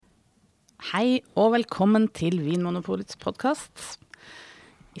Hei og velkommen til Vinmonopolets podcast.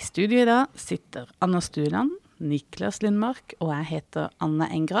 I studio i dag sitter Anna Stuland, Niklas Lundmark og jeg heter Anna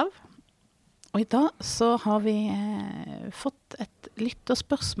Engrav. Og i dag så har vi fått et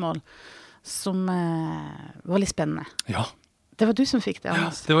lytterspørsmål som var litt spennende. Ja. Det var du som fikk det,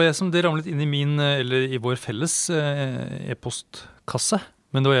 Anders. Det var jeg som det ramlet inn i vår felles e-postkasse,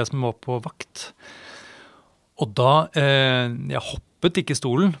 men det var jeg som var på vakt. Og da, jeg hoppet ikke i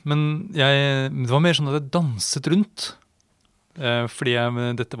stolen, men det var mer sånn at jeg danset rundt, fordi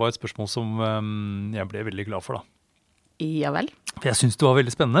dette var et spørsmål som jeg ble veldig glad for da. Ja vel. For jeg synes det var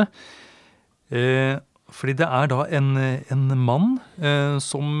veldig spennende, fordi det er da en mann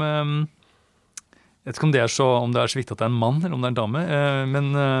som, jeg vet ikke om det er så viktig at det er en mann, eller om det er en dame, men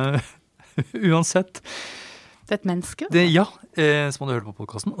uansett. Det er et menneske? Ja, som hadde hørt på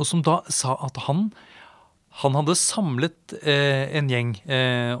podcasten, og som da sa at han hadde samlet en gjeng,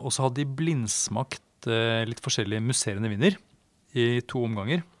 og så hadde de blindsmakt litt forskjellige musserende viner i 2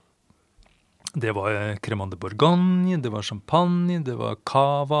 omganger. Det var Cremant de Bourgogne, det var champagne, det var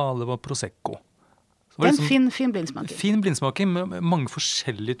cava, det var prosecco. Det er en fin blindsmaking. Fin blindsmaking med mange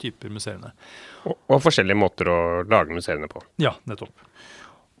forskjellige typer musserende. Og forskjellige måter å lage musserende på. Ja, nettopp.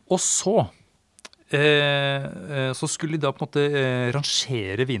 Og så skulle de da på en måte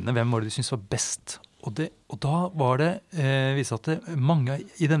rangere vinene. Hvem var det de syntes var best? Og da var det, viste at mange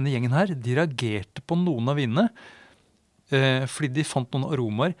i denne gjengen her, de reagerte på noen av vinene, fordi de fant noen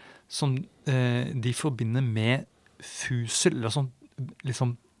aromaer som de forbinder med fusel, eller sånn,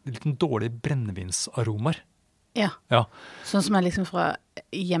 liksom litt dårlige brennevinsaromaer. Ja. Ja, Sånn som er liksom fra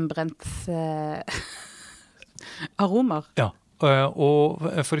hjemmebrent aromaer. ja. Og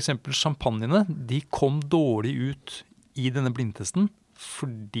for eksempel champagnene, de kom dårlig ut i denne blindtesten,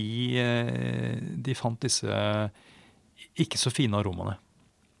 fordi de fant disse ikke så fine aromaene.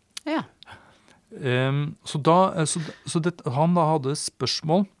 Ja. Han da hadde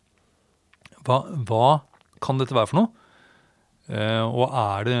spørsmål, hva kan dette være for noe? Og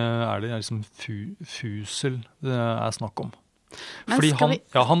er det liksom fusel det er snakk om? Men Fordi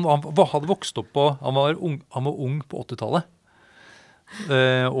skal han hadde vokst opp han var ung på 80-tallet,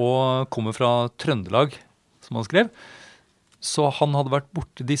 og kommer fra Trøndelag, som han skrev. Så han hadde vært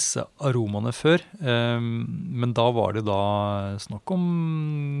borte disse aromaene før, men da var det da snakk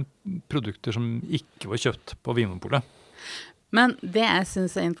om produkter som ikke var kjøpt på Vinmonopolet. Men det jeg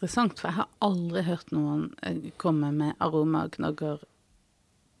synes er interessant, for jeg har aldri hørt noen komme med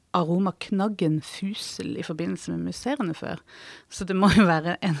aromaknaggen fusel i forbindelse med musserende før. Så det må jo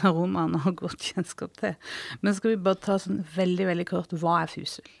være en aroma han har godt kjennskap til. Men skal vi bare ta sånn veldig, veldig kort, hva er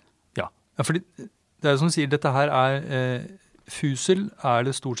fusel? Ja, fordi det er som sier, dette her fusel er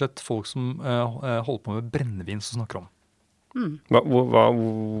det stort sett folk som holder på med brennevin som snakker om.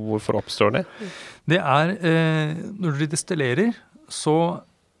 Hvorfor oppstår det? Det er, når de destillerer, så,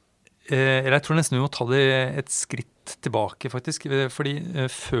 eller jeg tror nesten vi må ta det et skritt tilbake faktisk, fordi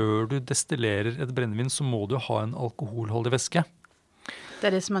før du destillerer et brennevin, så må du ha en alkoholholdig væske. Det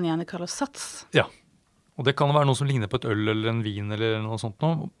er det som man gjerne kaller sats. Ja, og det kan være noe som ligner på et øl eller en vin eller noe sånt nå,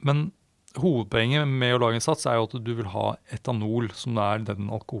 men hovedpoenget med å lage en sats er jo at du vil ha etanol, som er den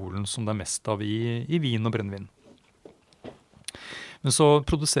alkoholen som det er mest av i vin og brennevin. Men så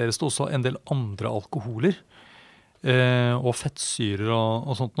produseres det også en del andre alkoholer og fettsyrer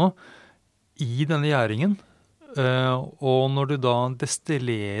og sånt nå i denne gjæringen. Og når du da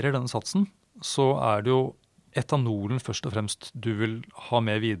destillerer denne satsen, så er det jo etanolen først og fremst du vil ha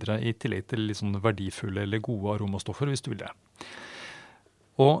med videre i tillegg til litt sånn verdifulle eller gode aromastoffer, hvis du vil det.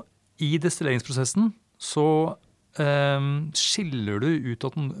 Og i destilleringsprosessen så skiller du ut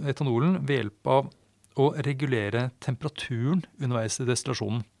etanolen ved hjelp av å regulere temperaturen underveis i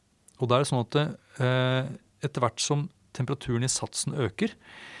destillasjonen. Og da er det sånn at etter hvert som temperaturen i satsen øker,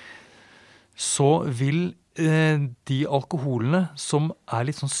 så vil de alkoholene som er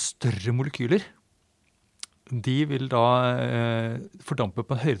litt sånn større molekyler, de vil da fordampe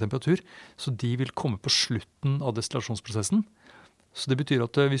på en høyere temperatur, så de vil komme på slutten av destillasjonsprosessen. Så det betyr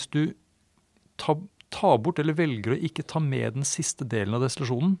at hvis du tar bort eller velger å ikke ta med den siste delen av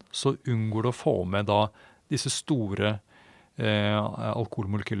destillasjonen, så unngår du å få med da disse store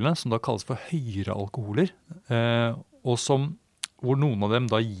alkoholmolekylene, som da kalles for høyere alkoholer, og hvor noen av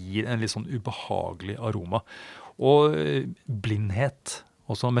dem da gir en litt sånn ubehagelig aroma. Og blindhet,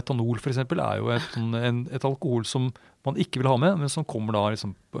 også metanol for eksempel, er jo et alkohol som man ikke vil ha med, men som kommer da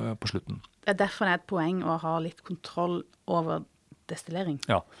liksom på slutten. Det er derfor det er et poeng å ha litt kontroll over destillering.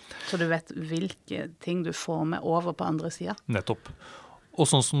 Ja. Så du vet hvilke ting du får med over på andre siden. Nettopp. Og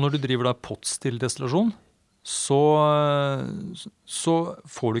sånn som når du driver da pots til destillasjon, så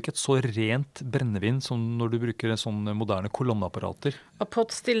får du ikke et så rent brennevin som når du bruker sånne moderne kolonneapparater. Og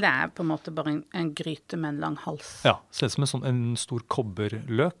potstill, det på en måte bare en gryte med en lang hals. Ja, ser ut som en stor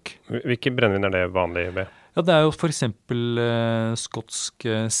kobberløk. Hvilke brennevin det vanlig med? Ja, det jo for eksempel skotsk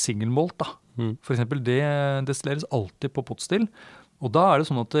single malt, da. For eksempel, det destilleres alltid på potstill. Og da det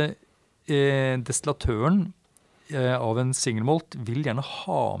sånn at destillatøren av en single malt vil gjerne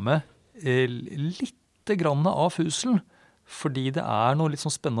ha med litt grann av fusel, fordi det noe litt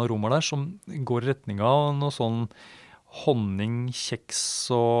sånn spennende aromaer der som går i retning av noe sånn honning, kjeks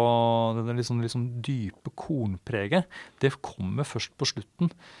og det litt sånn dype kornpreget. Det kommer først på slutten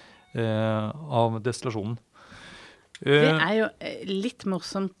av destillasjonen. Det jo litt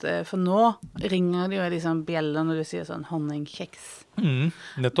morsomt, for nå ringer det jo liksom bjeller når du sier sånn honningkjeks.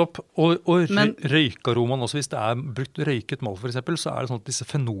 Nettopp. Og røykaromaen også, hvis det brukt røyket malt for eksempel, så det sånn at disse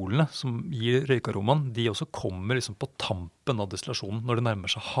fenolene som gir røykaromaen, de også kommer liksom på tampen av destillasjonen, når det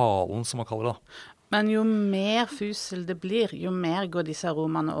nærmer seg halen, som man kaller det da. Men jo mer fusel det blir, jo mer går disse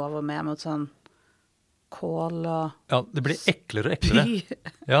aromaene over mer mot sånn kål og Ja, det blir eklere og eklere. spy.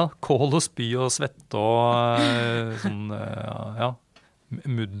 Ja, kål og spy og svette og sånn,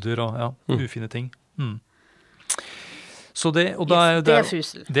 mudder og ufine ting. Så det, og det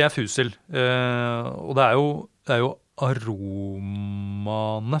fusel. Det fusel. Og det jo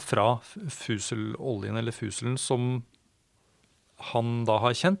aromaene fra fuseloljen eller fuselen som han da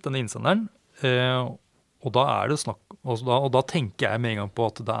har kjent, denne innsenderen. Og da det snakk, og da tenker jeg med en gang på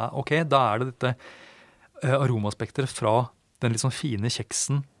at da det dette aromaspekteret fra den litt sånn fine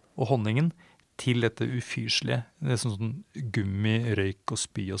kjeksen og honningen til dette ufyselige, det sånn gummi, røyk og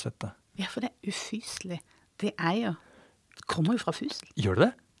spy og svette. Ja, for det ufyselig. Det jo det kommer jo fra fusel. Gjør det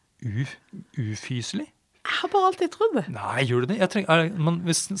det? Ufyselig? Jeg har bare alltid trodd det. Nei, gjør det det?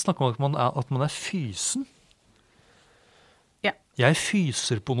 Vi snakker om at man fysen. Ja. Jeg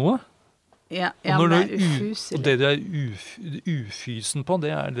fyser på noe. Ja, og men det ufyselig. Og det du ufysen på,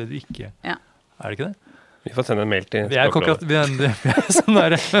 det det du ikke. Ja. Det ikke det? Vi får sende en mail til Språkrådet. Vi sånn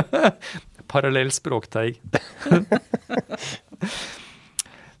der parallell språkteig.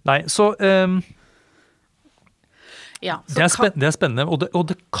 Nei, så Ja, det spennende,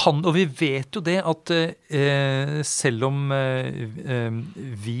 og vi vet jo det at selv om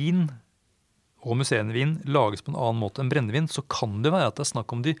vin og museumsvin lages på en annen måte enn brennevin, så kan det være at det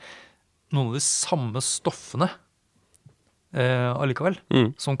snakk om noen av de samme stoffene allikevel,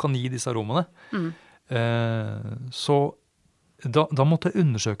 som kan gi disse aromaene. Så da måtte jeg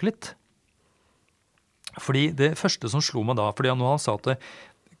undersøke litt. Fordi det første som slo meg da, fordi når han sa at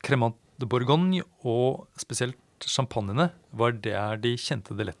Cremant de Bourgogne og spesielt champagnene var der de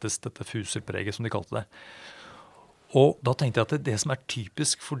kjente det lettest, dette fuselpreget som de kalte det. Og da tenkte jeg at det som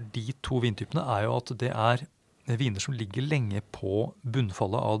typisk for de to vintypene jo at det viner som ligger lenge på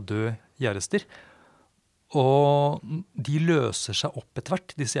bunnfallet av død gjærester. Og de løser seg opp etter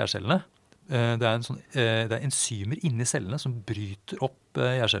hvert, disse gjærcellene. Det enzymer inni cellene som bryter opp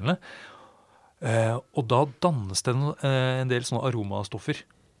gjærcellene. Og da dannes det en del sånne aromastoffer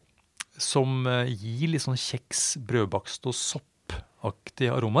som gir litt sånn kjeks, brødbakst og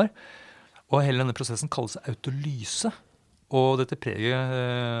soppaktige aromaer. Og hele denne prosessen kalles autolyse. Og dette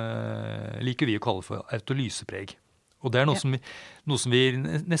preget liker vi å kalle for autolysepreg. Og det noe som vi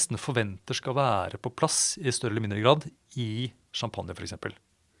nesten forventer skal være på plass i større eller mindre grad i champagne for eksempel.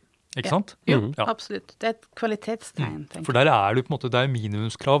 Ikke sant? Jo, absolutt. Det et kvalitetstegn, tenker jeg. For der det jo på en måte, det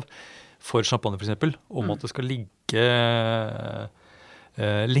minimumskrav for champagne for eksempel, om at det skal ligge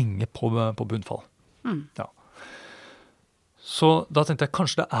lenge på bunnfall. Ja. Så da tenkte jeg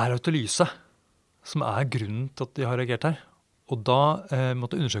kanskje det autolyse som grunnen til at de har reagert her. Og da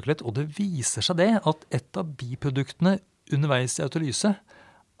måtte jeg undersøke litt, og det viser seg det at et av biproduktene underveis i autolyse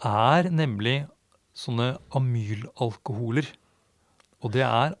nemlig sånne amylalkoholer. Og det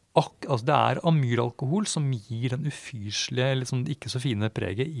det amylalkohol som gir den ufyselige, liksom ikke så fine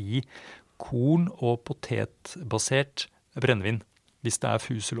preget i korn- og potetbasert brennevin, hvis det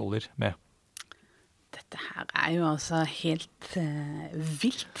fuseloljer med. Dette her jo altså helt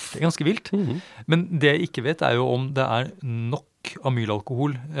vilt. Det ganske vilt. Men det jeg ikke vet jo om det nok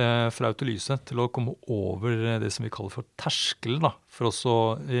amylalkohol fra autolyse til å komme over det som vi kaller for terskelen, da, for at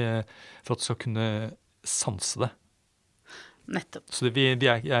det skal kunne sanse det. Nettopp. Så jeg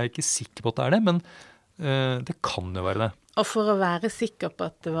ikke sikker på at det det, men det kan jo være det. Og for å være sikker på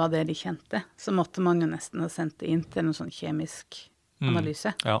at det var det de kjente, så måtte man jo nesten ha sendt det inn til en sånn kjemisk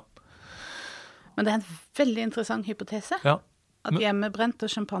analyse. Ja. Men det en veldig interessant hypotese. Ja. at hjemmebrent og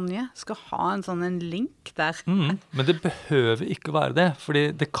champagne skal ha en link der. Men det behøver ikke å være det,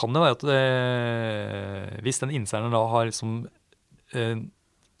 fordi det kan jo være at hvis den innsenderen da har liksom,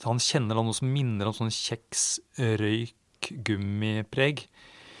 han kjenner noe som minner om sånn kjeks, røyk, gummipreg,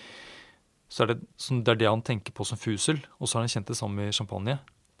 så det er det han tenker på som fusel, og så har han kjent det samme i champagne,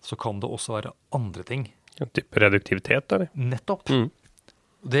 så kan det også være andre ting. En type reduktivitet, eller? Nettopp.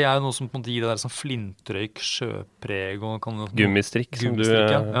 Det er jo noe som på en måte gir det der sånn flintrøyk, sjøpreg og gummistrikk som du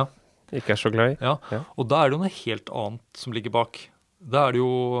ikke er så glad i. Ja, og da er det jo noe helt annet som ligger bak. Da er det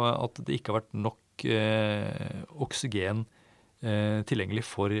jo at det ikke har vært nok oksygen tilgjengelig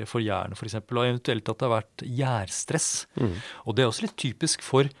for hjernen for eksempel, og eventuelt at det har vært gjærstress. Og det er også litt typisk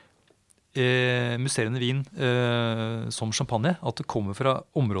for musserende vin som champagne, at det kommer fra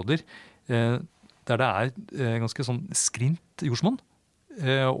områder der det er ganske sånn skrint jordsmonn,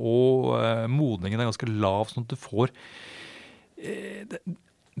 og modningen er ganske lav, sånn at du får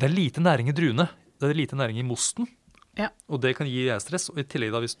det er lite næring i druene, det er lite næring i mosten, og det kan gi gjærstress, og i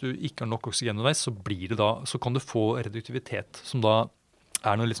tillegg da hvis du ikke har nok oksygen underveis, så kan du få reduktivitet, som da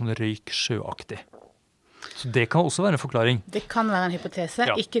er noe litt sånn røyk sjøaktig. Så det kan også være en forklaring. Det kan være en hypotese,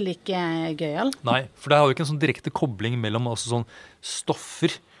 ikke like gøyal. Nei, for det har jo ikke en sånn direkte kobling mellom altså sånn stoffer.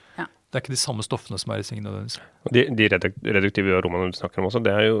 Det er ikke de samme stoffene som er i svingen nødvendigvis. De reduktive aromaene du snakker om også,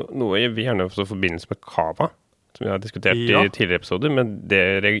 det er jo noe vi gjerne får forbindelse med kava, som vi har diskutert i tidligere episoder, men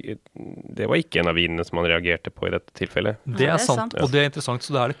det var ikke en av vinene som man reagerte på i dette tilfellet. Det er sant, og det er interessant,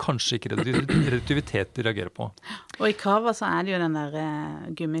 så da er det kanskje ikke reduktivitet de reagerer på. Og i kava så er det jo den der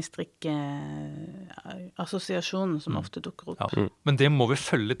gummistrikk-assosiasjonen som ofte dukker opp. Men det må vi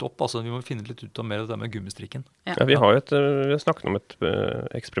følge litt opp, altså vi må finne litt ut av mer av det med gummistrikken. Vi har snakket om et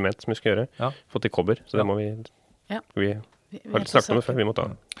eksperiment som vi skal gjøre, fått i kobber, så det må vi har snakket om det før, vi må ta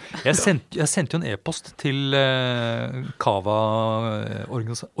det. Jeg sendte jo en e-post til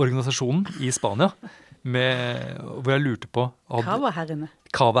Cava-organisasjonen i Spania, hvor jeg lurte på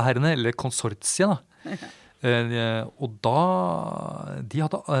Cava-herrene, eller konsortiet da. Og da de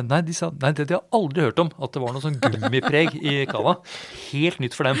sa, det har aldri hørt om at det var noe sånn gummipreg i Cava. Helt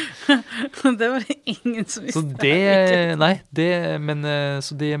nytt for dem. Det var det ingen som visste. Men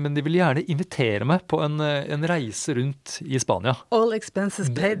de ville gjerne invitere meg på en reise rundt i Spania. All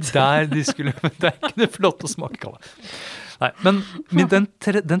expenses paid. Der kunne få lov til å smake Cava. Nei, men den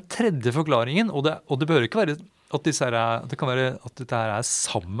tredje forklaringen, og det bør ikke være at det kan være at dette her er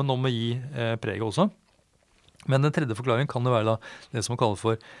sammen om å gi preget også. Men den tredje forklaringen kan det være da det som man kaller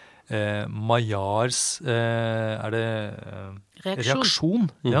for Maillards reaksjon.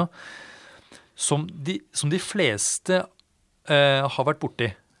 Ja, som de fleste har vært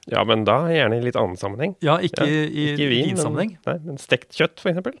borti. Ja, men da gjerne i litt annen sammenheng. Ja, ikke i vinsammenheng. Nei, men stekt kjøtt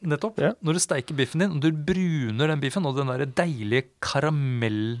for eksempel. Nettopp. Ja. Når du steker biffen din, og du bruner den biffen, og den der deilige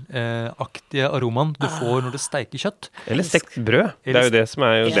karamellaktige aromaen du får når du steker kjøtt. Eller stekt brød. Det er jo det som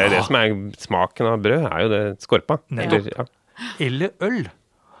er smaken av brød, er jo det skorpa. Eller øl.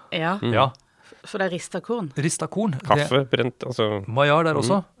 Ja. For det er ristakorn. Kaffe, brent, altså. Maillard der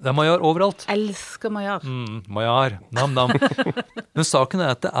også. Det er Maillard overalt. Elsker Maillard. Maillard, nam. Men saken er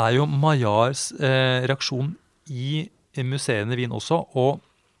at det er jo Maillards reaksjon i musserende vin også,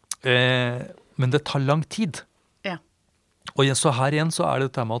 men det tar lang tid. Ja. Og så her igjen så er det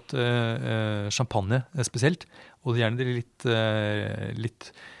dette med at champagne spesielt, og gjerne de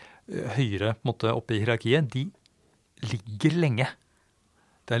litt høyere på en måte oppe i hierarkiet, de ligger lenge.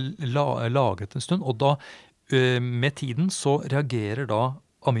 Det er lagret en stund, og da med tiden så reagerer da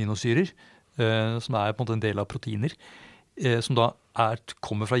aminosyrer, som er på en måte en del av proteiner, som da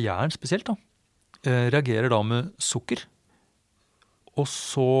kommer fra jern spesielt da, reagerer da med sukker, og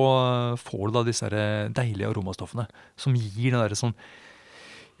så får du da disse deilige aromastoffene, som gir den der sånn,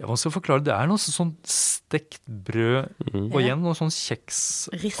 man skal forklare, det er noe sånn stekt brød, og igjen noe sånn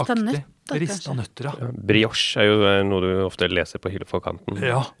kjeksaktig. Rista nøtter, ja. Brioche er jo noe du ofte leser på hylle-for-kanten.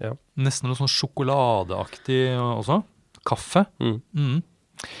 Ja, nesten noe sånn sjokoladeaktig også. Kaffe.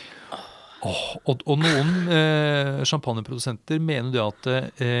 Og noen champagneprodusenter mener det at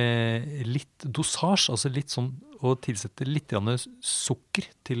litt dosasje, altså litt sånn, å tilsette litt grann sukker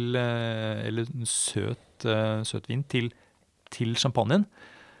til, eller søt vin til champagnen,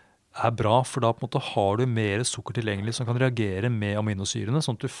 er bra, for da på en måte har du mer sukker tilgjengelig som kan reagere med aminosyrene,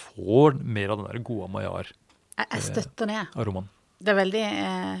 sånn at du får mer av den der gode Maillard. Jeg støtter det. Aromaen. Det er veldig,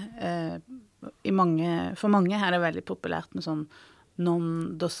 for mange er det veldig populært med sånn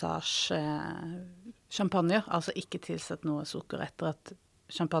non-dosage champagner, altså ikke tilsett noe sukker etter at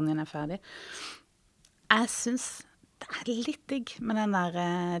champagnen er ferdig. Jeg synes det litt digg med den der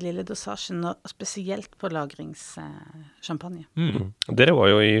lille dosasjen, og spesielt på lagringsschampagne. Dere var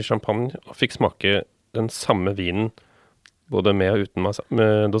jo i Champagne og fikk smake den samme vinen, både med og uten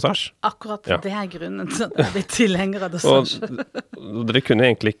med dosasje. Akkurat det grunnen til at jeg er litt tilhenger av dosasje. Og dere kunne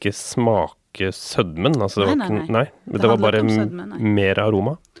egentlig ikke smake sødmen, altså nei. Det var bare mer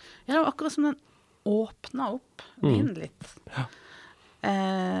aroma. Ja, det var akkurat som den åpnet opp vinen litt. Ja.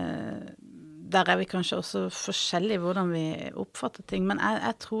 Der er vi kanskje også forskjellige i hvordan vi oppfatter ting, men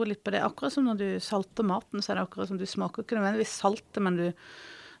jeg tror litt på det. Akkurat som når du salter maten, så er det akkurat som du smaker ikke nødvendigvis salte, men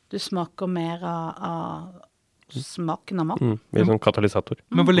du smaker mer av smaken av maten. Mer sånn katalysator.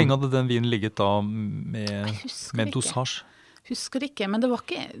 Men hvor lenge hadde den vinen ligget da med dosasje? Husker det ikke, men det var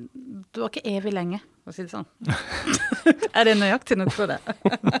ikke evig lenge, å si det sånn. Er det nøyaktig nok for det?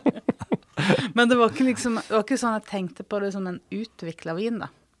 Men det var ikke sånn jeg tenkte på det som en utviklet vin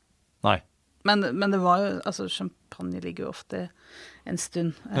da. Nei. Men det var jo, altså champagne ligger jo ofte en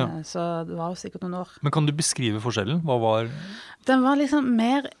stund, så det var jo sikkert noen år. Men kan du beskrive forskjellen? Hva var? Den var liksom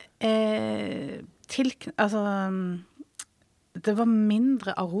mer det var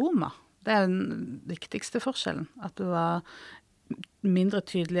mindre aroma. Det er den viktigste forskjellen, at det var mindre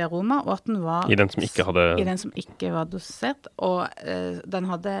tydelig aroma, og at den var I den som ikke var dosert, og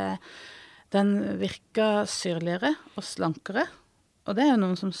den virket syrligere og slankere, og det er jo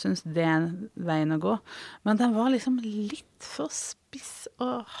noen som synes det er veien å gå, men den var liksom litt for spiss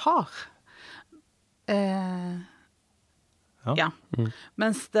og hard.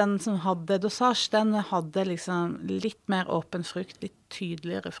 Mens den som hadde dosasje, den hadde liksom litt mer åpen frukt, litt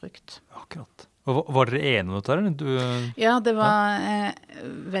tydeligere frukt. Akkurat. Og var dere enige om dette, eller? Ja, det var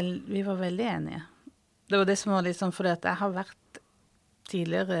vi var veldig enige. Det var det som var litt sånn, fordi at jeg har vært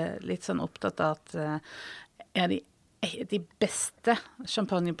tidligere litt sånn opptatt av at de beste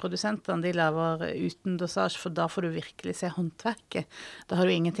champagneprodusentene, de laver uten dosasje, for da får du virkelig se håndverket. Da har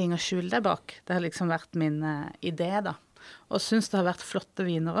du ingenting å skjule deg bak. Det har liksom vært min idé da. Og synes det har vært flotte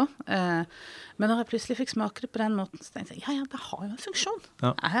viner også. Men når jeg plutselig fikk smake det på den måten, så tenkte jeg, det har jo en funksjon.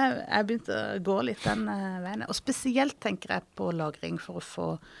 Ja. Jeg begynte å gå litt den veien. Og spesielt tenker jeg på lagring for å få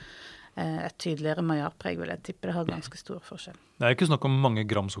et tydeligere maillard-preg, vil jeg tippe det har ganske stor forskjell. Det er ikke snakk om mange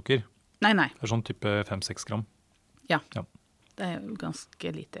gram sukker. Nei. Det er sånn type 5-6 gram. Ja, det er jo ganske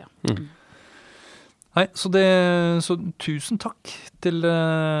lite, Nei, så tusen takk til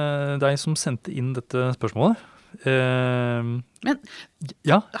deg som sendte inn dette spørsmålet. Men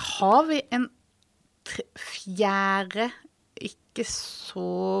har vi en fjerde, ikke så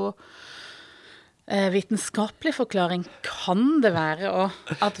vitenskapelig forklaring? Kan det være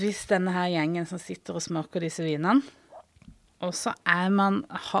at hvis denne her gjengen som sitter og smaker disse vinene, og så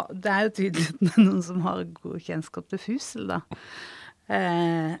det er jo tydelig noen som har god kjennskap til fusel da.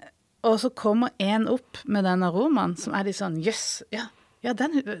 Og så kommer en opp med den aromaen, som er litt sånn,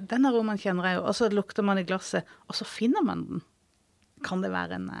 den aromaen kjenner jeg jo, og så lukter man i glasset, og så finner man den. Kan det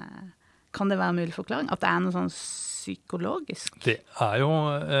være en mulig forklaring? At det er noe sånn psykologisk? Det er jo,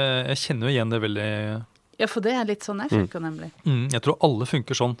 jeg kjenner jo igjen det veldig... Ja, for det er litt sånn jeg funker nemlig. Jeg tror alle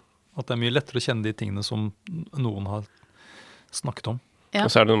funker sånn, at det er mye lettere å kjenne de tingene som noen har snakket om. Ja.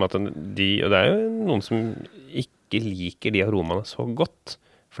 Og så er det noe med at og det er jo noen som ikke liker de aromaene så godt,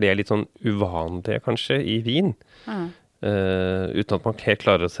 for de er litt sånn uvanlige kanskje i vin, uten at man helt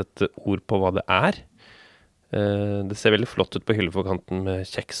klarer å sette ord på hva det er. Det ser veldig flott ut på hylleforkanten med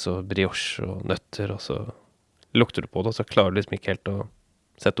kjeks og brioche og nøtter, og så lukter du på det, og så klarer du liksom ikke helt å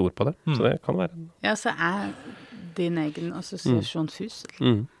sette ord på det. Så det kan være. Ja, så er din egen assosiasjon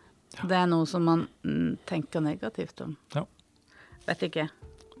fusel. Det er noe som man tenker negativt om. Ja. Vet ikke.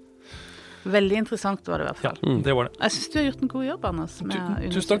 Veldig interessant var det i hvert fall. Ja, det var det. Jeg synes du har gjort en god jobb, Anders.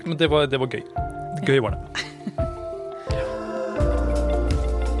 Tusen takk, men det var gøy. Gøy var det.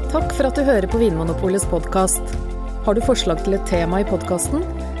 Takk for at du hører på Vinmonopolets podcast. Har du forslag til et tema i podcasten?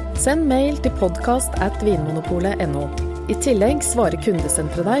 Send mail til podcast@vinmonopolet.no. I tillegg svarer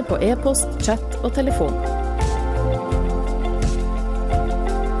kundesenteret deg på e-post, chat og telefon.